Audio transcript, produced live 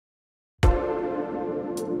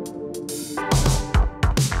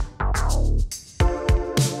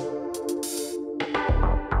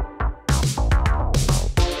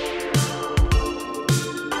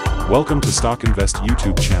Welcome to StockInvest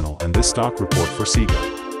YouTube channel and this stock report for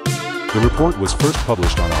SIGA. The report was first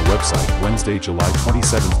published on our website Wednesday, July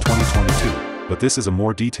 27, 2022, but this is a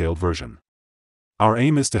more detailed version. Our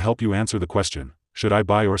aim is to help you answer the question, should I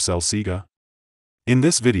buy or sell SIGA? In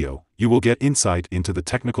this video, you will get insight into the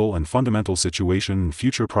technical and fundamental situation and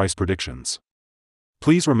future price predictions.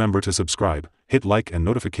 Please remember to subscribe, hit like and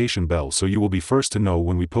notification bell so you will be first to know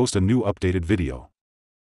when we post a new updated video.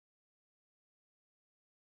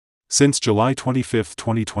 Since July 25,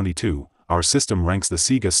 2022, our system ranks the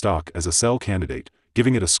SIGA stock as a sell candidate,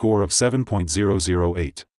 giving it a score of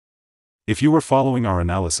 7.008. If you were following our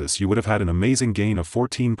analysis, you would have had an amazing gain of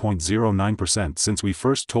 14.09% since we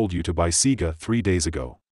first told you to buy SIGA 3 days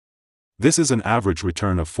ago. This is an average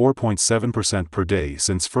return of 4.7% per day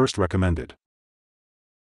since first recommended.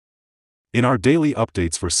 In our daily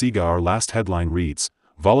updates for SIGA, our last headline reads,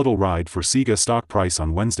 volatile ride for SIGA stock price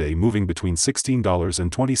on Wednesday moving between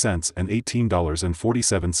 $16.20 and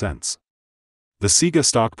 $18.47. The SIGA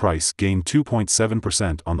stock price gained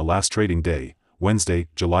 2.7% on the last trading day, Wednesday,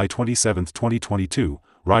 July 27, 2022,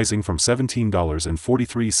 rising from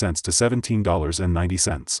 $17.43 to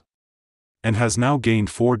 $17.90. And has now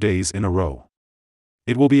gained 4 days in a row.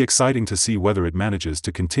 It will be exciting to see whether it manages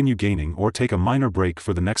to continue gaining or take a minor break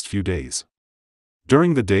for the next few days.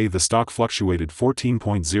 During the day, the stock fluctuated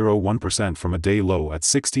 14.01% from a day low at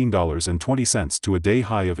 $16.20 to a day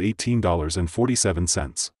high of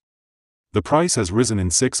 $18.47. The price has risen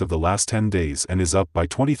in 6 of the last 10 days and is up by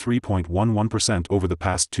 23.11% over the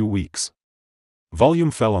past 2 weeks.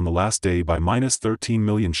 Volume fell on the last day by minus 13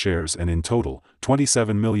 million shares, and in total,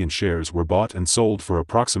 27 million shares were bought and sold for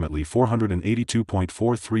approximately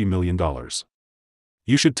 $482.43 million.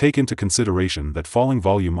 You should take into consideration that falling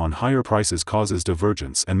volume on higher prices causes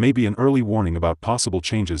divergence and may be an early warning about possible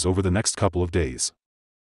changes over the next couple of days.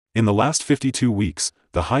 In the last 52 weeks,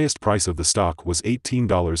 the highest price of the stock was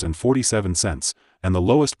 $18.47, and the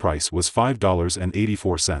lowest price was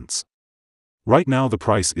 $5.84. Right now the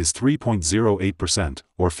price is 3.08%,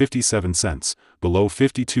 or 57 cents, below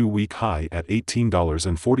 52-week high at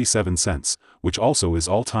 $18.47, which also is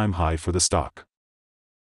all-time high for the stock.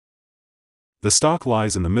 The stock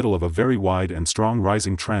lies in the middle of a very wide and strong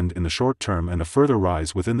rising trend in the short term, and a further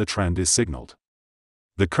rise within the trend is signaled.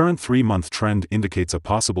 The current 3-month trend indicates a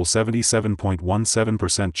possible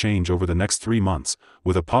 77.17% change over the next 3 months,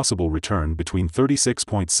 with a possible return between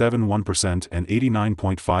 36.71% and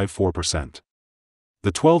 89.54%.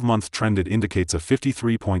 The 12-month trended indicates a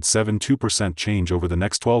 53.72% change over the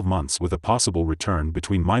next 12 months, with a possible return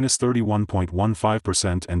between minus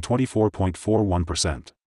 31.15% and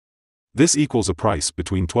 24.41%. This equals a price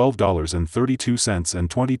between $12.32 and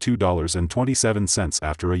 $22.27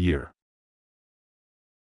 after a year.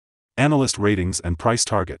 Analyst ratings and price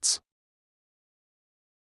targets.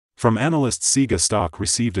 From analysts, SIGA stock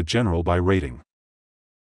received a general buy rating.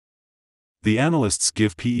 The analysts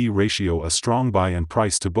give PE ratio a strong buy and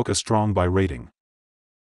price to book a strong buy rating.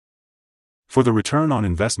 For the return on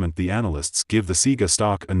investment, the analysts give the SIGA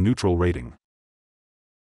stock a neutral rating.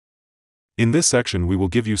 In this section we will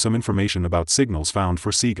give you some information about signals found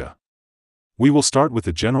for SIGA. We will start with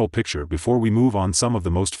the general picture before we move on some of the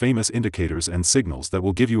most famous indicators and signals that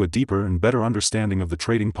will give you a deeper and better understanding of the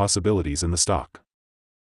trading possibilities in the stock.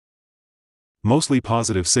 Mostly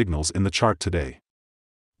positive signals in the chart today.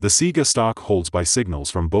 The SIGA stock holds by signals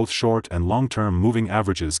from both short and long-term moving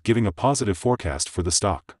averages, giving a positive forecast for the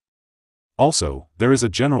stock. Also, there is a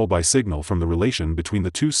general buy signal from the relation between the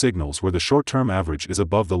two signals, where the short-term average is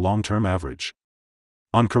above the long-term average.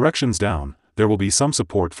 On corrections down, there will be some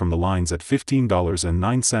support from the lines at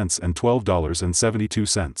 $15.09 and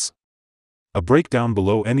 $12.72. A breakdown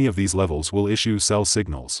below any of these levels will issue sell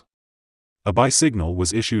signals. A buy signal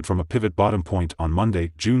was issued from a pivot bottom point on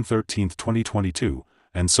Monday, June 13, 2022,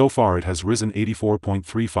 and so far it has risen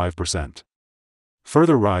 84.35%.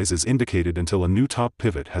 Further rise is indicated until a new top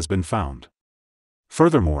pivot has been found.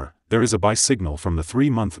 Furthermore, there is a buy signal from the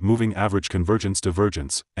 3-month moving average convergence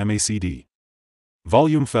divergence, MACD.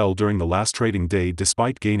 Volume fell during the last trading day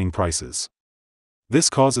despite gaining prices. This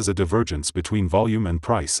causes a divergence between volume and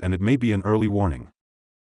price, and it may be an early warning.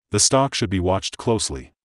 The stock should be watched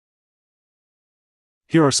closely.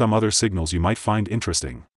 Here are some other signals you might find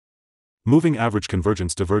interesting. Moving average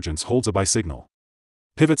convergence divergence holds a buy signal.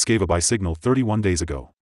 Pivots gave a buy signal 31 days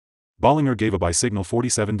ago. Bollinger gave a buy signal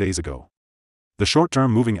 47 days ago. The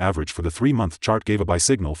short-term moving average for the 3-month chart gave a buy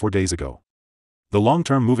signal 4 days ago. The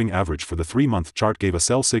long-term moving average for the 3-month chart gave a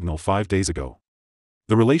sell signal 5 days ago.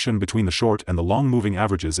 The relation between the short and the long moving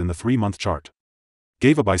averages in the 3-month chart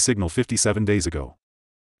gave a buy signal 57 days ago.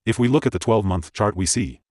 If we look at the 12-month chart, we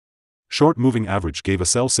see Short moving average gave a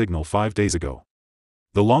sell signal 5 days ago.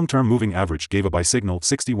 The long-term moving average gave a buy signal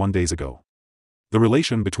 61 days ago. The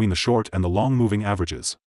relation between the short and the long moving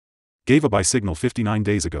averages gave a buy signal 59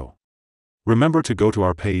 days ago. Remember to go to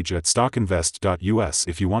our page at StockInvest.us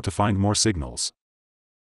if you want to find more signals.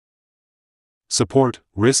 Support,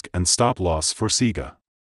 risk and stop loss for SIGA.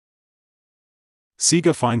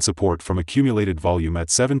 SIGA finds support from accumulated volume at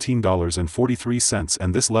 $17.43,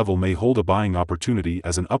 and this level may hold a buying opportunity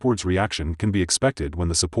as an upwards reaction can be expected when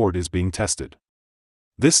the support is being tested.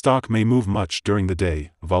 This stock may move much during the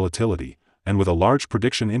day, volatility, and with a large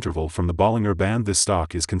prediction interval from the Bollinger Band, this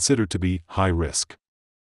stock is considered to be high risk.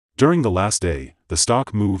 During the last day, the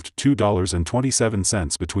stock moved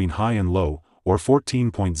 $2.27 between high and low, or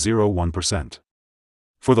 14.01%.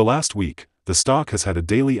 For the last week, the stock has had a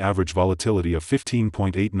daily average volatility of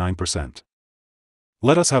 15.89%.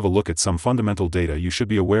 Let us have a look at some fundamental data you should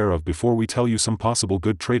be aware of before we tell you some possible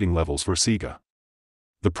good trading levels for SIGA.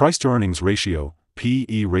 The price-to-earnings ratio,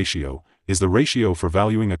 PE ratio, is the ratio for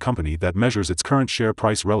valuing a company that measures its current share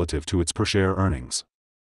price relative to its per-share earnings.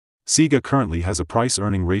 SIGA currently has a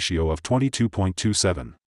price-earning ratio of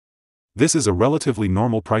 22.27. This is a relatively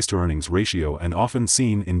normal price-to-earnings ratio and often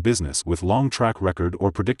seen in business with long track record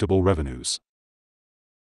or predictable revenues.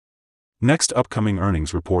 Next upcoming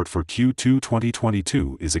earnings report for Q2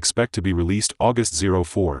 2022 is expected to be released August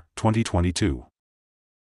 04, 2022.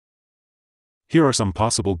 Here are some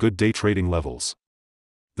possible good day trading levels.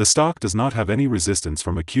 The stock does not have any resistance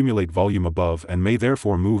from accumulate volume above and may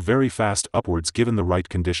therefore move very fast upwards given the right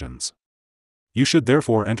conditions. You should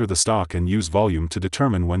therefore enter the stock and use volume to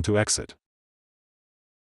determine when to exit.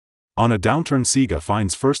 On a downturn, SIGA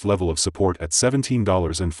finds first level of support at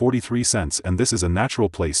 $17.43, and this is a natural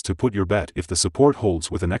place to put your bet if the support holds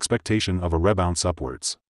with an expectation of a rebound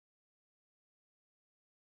upwards.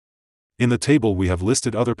 In the table we have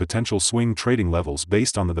listed other potential swing trading levels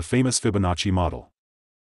based on the famous Fibonacci model.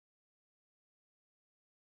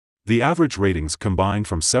 The average ratings combined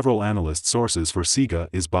from several analyst sources for SIGA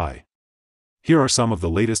is buy. Here are some of the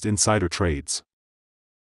latest insider trades.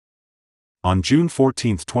 On June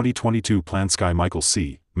 14, 2022, PlanSky Michael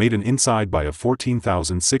C. made an inside buy of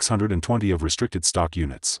 14,620 of restricted stock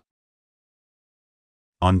units.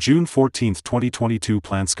 On June 14, 2022,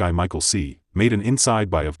 PlanSky Michael C. made an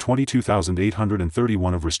inside buy of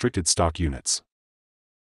 22,831 of restricted stock units.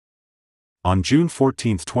 On June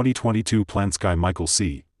 14, 2022, PlanSky Michael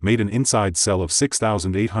C. made an inside sell of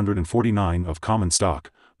 6,849 of common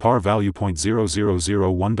stock, par value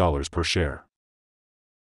 $0.0001 per share.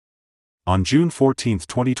 On June 14,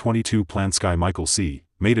 2022, PlanSky Michael C.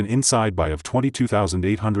 made an inside buy of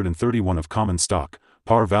 22,831 of common stock,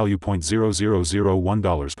 par value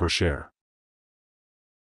 $0.0001 per share.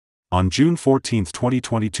 On June 14,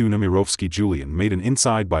 2022, Nemirovsky Julian made an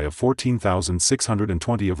inside buy of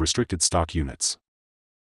 14,620 of restricted stock units.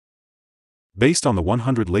 Based on the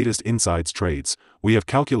 100 latest insides trades, we have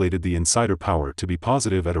calculated the insider power to be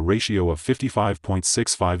positive at a ratio of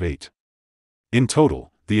 55.658. In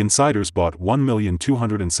total, the insiders bought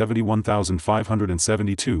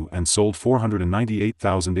 1,271,572 and sold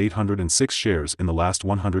 498,806 shares in the last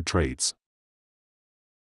 100 trades.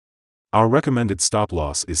 Our recommended stop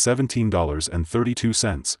loss is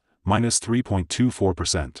 $17.32, minus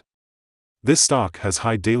 3.24%. This stock has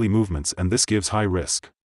high daily movements and this gives high risk.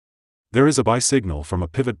 There is a buy signal from a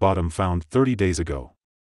pivot bottom found 30 days ago.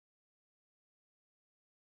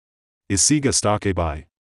 Is SIGA stock a buy?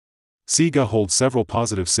 SIGA holds several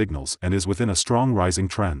positive signals and is within a strong rising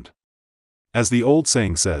trend. As the old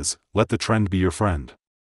saying says, let the trend be your friend.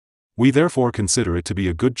 We therefore consider it to be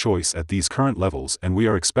a good choice at these current levels, and we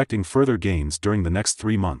are expecting further gains during the next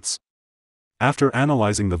 3 months. After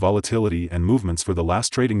analyzing the volatility and movements for the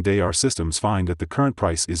last trading day, our systems find that the current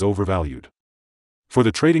price is overvalued. For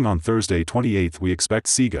the trading on Thursday 28th, we expect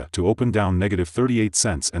SIGA to open down negative 38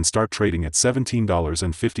 cents and start trading at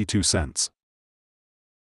 $17.52.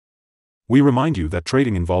 We remind you that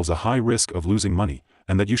trading involves a high risk of losing money,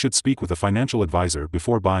 and that you should speak with a financial advisor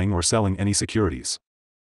before buying or selling any securities.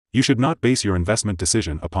 You should not base your investment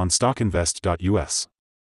decision upon StockInvest.us.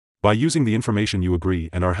 By using the information you agree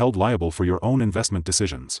and are held liable for your own investment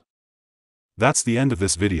decisions. That's the end of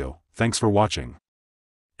this video. Thanks for watching.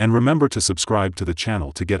 And remember to subscribe to the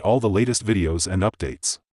channel to get all the latest videos and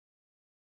updates.